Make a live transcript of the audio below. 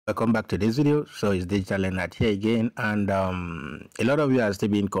Welcome back to this video. So it's Digital Learner here again, and a lot of you are still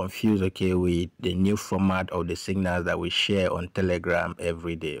being confused, okay, with the new format of the signals that we share on Telegram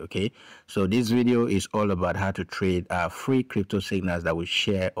every day. Okay, so this video is all about how to trade free crypto signals that we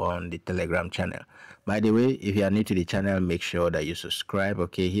share on the Telegram channel. By the way, if you are new to the channel, make sure that you subscribe,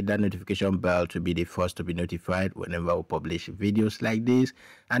 okay, hit that notification bell to be the first to be notified whenever we publish videos like this.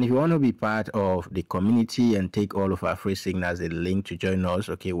 And if you want to be part of the community and take all of our free signals, the link to join us,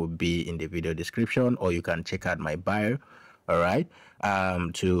 okay, will be in the video description, or you can check out my bio, all right,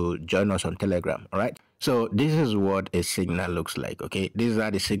 to join us on Telegram. All right, so this is what a signal looks like. Okay, this is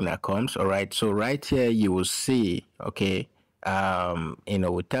how the signal comes. All right, so right here you will see, okay,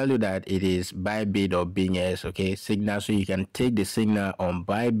 we tell you that it is Bybit or Binance, okay, signal. So you can take the signal on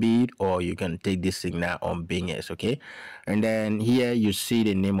Bybit or you can take this signal on Binance, okay. And then here you see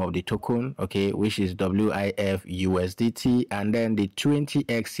the name of the token, okay, which is WIF-USDT, and then the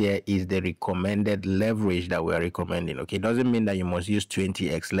 20x here is the recommended leverage that we are recommending. Okay, doesn't mean that you must use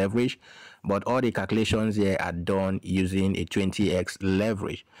 20x leverage, but all the calculations here are done using a 20x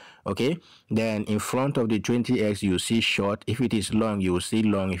leverage. Okay, then in front of the 20x you see short. If it is long, you will see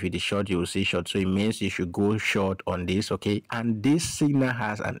long. If it is short, you will see short. So it means you should go short on this. Okay, and this signal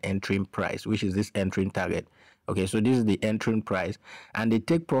has an entering price, which is this entering target. Okay, so this is the entering price, and the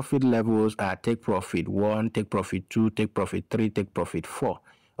take profit levels are take profit 1, take profit 2, take profit 3, take profit 4.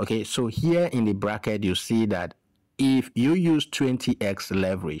 Okay, so here in the bracket you see that if you use 20x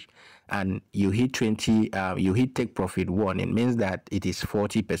leverage and you hit you hit take profit 1, it means that it is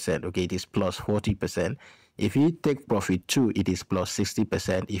 40%. Okay, it is plus 40%. If you take profit 2, it is plus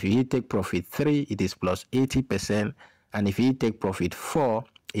 60%. If you take profit 3, it is plus 80%. And if you take profit 4,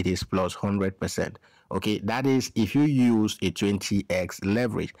 it is plus 100%. Okay, that is if you use a 20x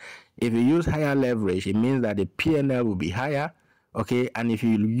leverage. If you use higher leverage, it means that the PNL will be higher. Okay, and if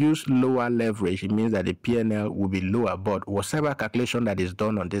you use lower leverage, it means that the PNL will be lower. But whatever calculation that is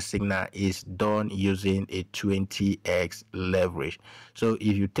done on this signal is done using a 20x leverage. So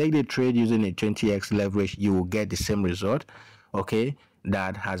if you take the trade using a 20x leverage, you will get the same result, okay,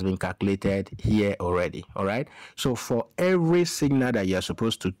 that has been calculated here already. All right, so for every signal that you're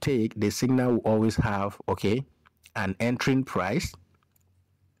supposed to take, the signal will always have, okay, an entering price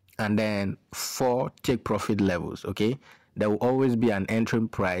and then 4 take profit levels. Okay, there will always be an entering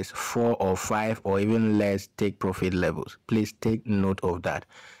price, 4 or 5 or even less take profit levels. Please take note of that.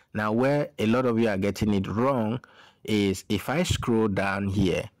 Now, where a lot of you are getting it wrong is if I scroll down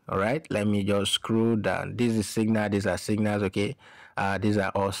here. All right, let me just scroll down. This is signal, these are signals. Okay, these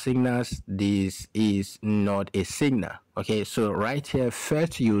are all signals. This is not a signal. Okay, so right here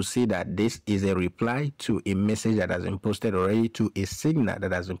first you see that this is a reply to a message that has been posted already, to a signal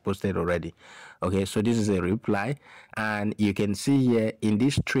that has been posted already. Okay, so this is a reply, and you can see here in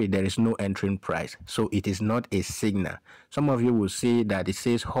this trade there is no entering price, so it is not a signal. Some of you will see that it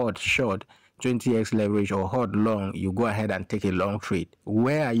says hot short 20x leverage or hot long. You go ahead and take a long trade.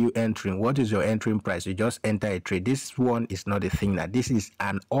 Where are you entering? What is your entering price? You just enter a trade. This one is not a thing. That this is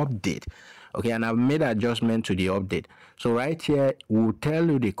an update. Okay, and I've made adjustment to the update. So right here we'll tell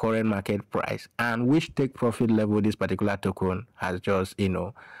you the current market price and which take profit level this particular token has just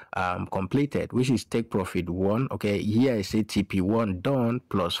completed, which is take profit 1. Okay, here I say TP1 done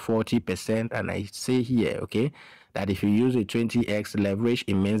plus 40%, and I say here, okay, that if you use a 20x leverage,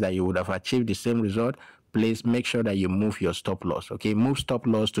 it means that you would have achieved the same result. Please make sure that you move your stop loss. Okay, move stop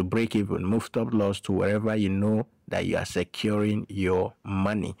loss to break even, move stop loss to wherever you know that you are securing your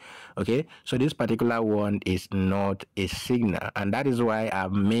money. Okay, so this particular one is not a signal, and that is why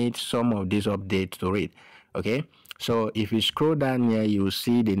I've made some of these updates to it. Okay, so if you scroll down here, you will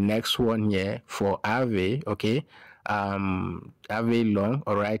see the next one here for 𝗲𝗿. Okay, 𝗲𝗿 long.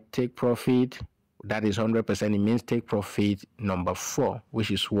 All right, take profit, that is 100%. It means take profit number 4,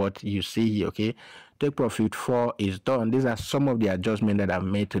 which is what you see here. Okay, take profit 4 is done. These are some of the adjustments that I've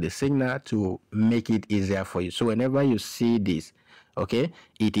made to the signal to make it easier for you. So whenever you see this, okay,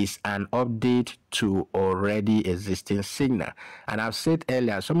 it is an update to already existing signal. And I've said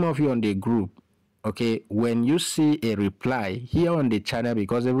earlier, some of you on the group, okay, when you see a reply here on the channel,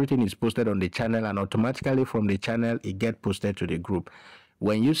 because everything is posted on the channel and automatically from the channel it gets posted to the group.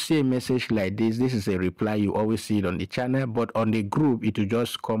 When you see a message like this, this is a reply. You always see it on the channel, but on the group it will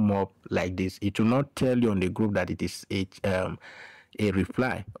just come up like this. It will not tell you on the group that it is a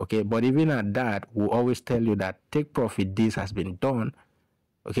reply. Okay, but even at that, we'll always tell you that take profit, this has been done.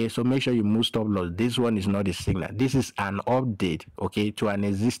 Okay, so make sure you move stop loss. This one is not a signal. This is an update, okay, to an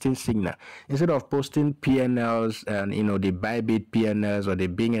existing signal. Instead of posting PNLs and the Bybit PNLs or the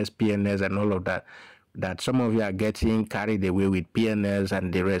Binance PNLs and all of that, that some of you are getting carried away with PNLs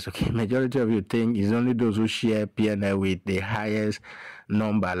and the rest. Okay, majority of you think it's only those who share PNL with the highest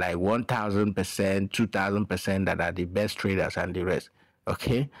number, like 1,000%, 2,000%, that are the best traders and the rest.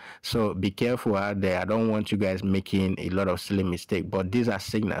 Okay, so be careful out there. I don't want you guys making a lot of silly mistakes, but these are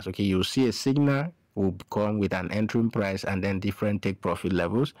signals. Okay, you'll see a signal will come with an entering price and then different take profit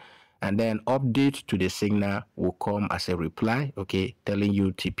levels, and then update to the signal will come as a reply, okay, telling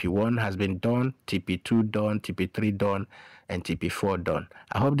you TP1 has been done, TP2 done, TP3 done, and TP4 done.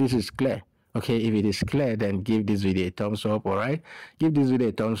 I hope this is clear. Okay, if it is clear, then give this video a thumbs up. All right, give this video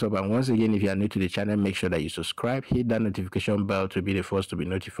a thumbs up, and once again, if you are new to the channel, make sure that you subscribe, hit that notification bell to be the first to be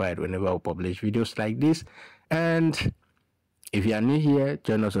notified whenever I publish videos like this. And if you are new here,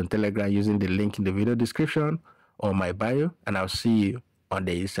 join us on Telegram using the link in the video description or my bio, and I'll see you on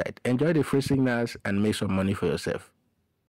the inside. Enjoy the free signals and make some money for yourself.